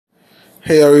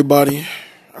Hey everybody,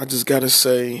 I just gotta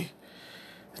say,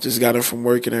 I just got in from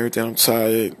work and everything. I'm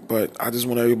tired, but I just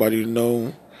want everybody to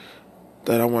know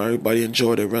that I want everybody to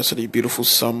enjoy the rest of the beautiful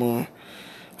summer.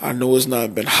 I know it's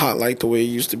not been hot like the way it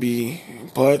used to be,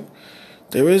 but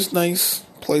there is nice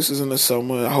places in the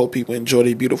summer. I hope people enjoy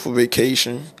their beautiful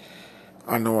vacation.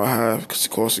 I know I have, because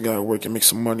of course I gotta work and make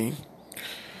some money.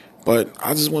 But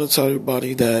I just want to tell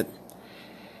everybody that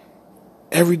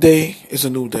every day is a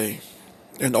new day.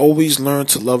 And always learn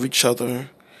to love each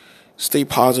other. Stay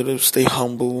positive, stay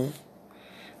humble,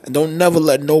 and don't never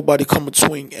let nobody come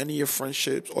between any of your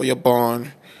friendships or your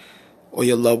bond or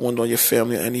your loved one or your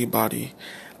family or anybody.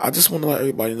 I just want to let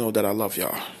everybody know that I love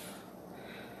y'all.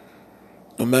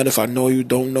 No matter if I know you,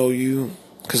 don't know you,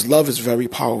 because love is very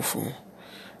powerful.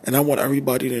 And I want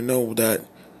everybody to know that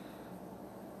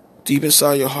deep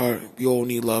inside your heart, you all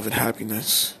need love and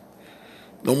happiness.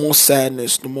 No more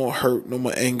sadness, no more hurt, no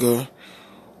more anger.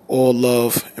 All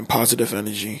love and positive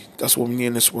energy. That's what we need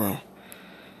in this world.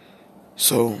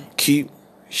 So keep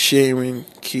sharing,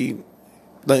 keep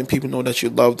letting people know that you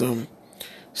love them,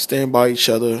 stand by each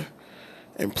other,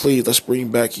 and please let's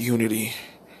bring back unity.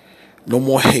 No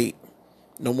more hate,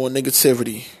 no more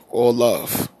negativity, all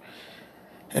love.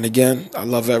 And again, I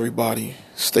love everybody.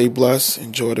 Stay blessed.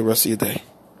 Enjoy the rest of your day.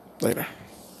 Later.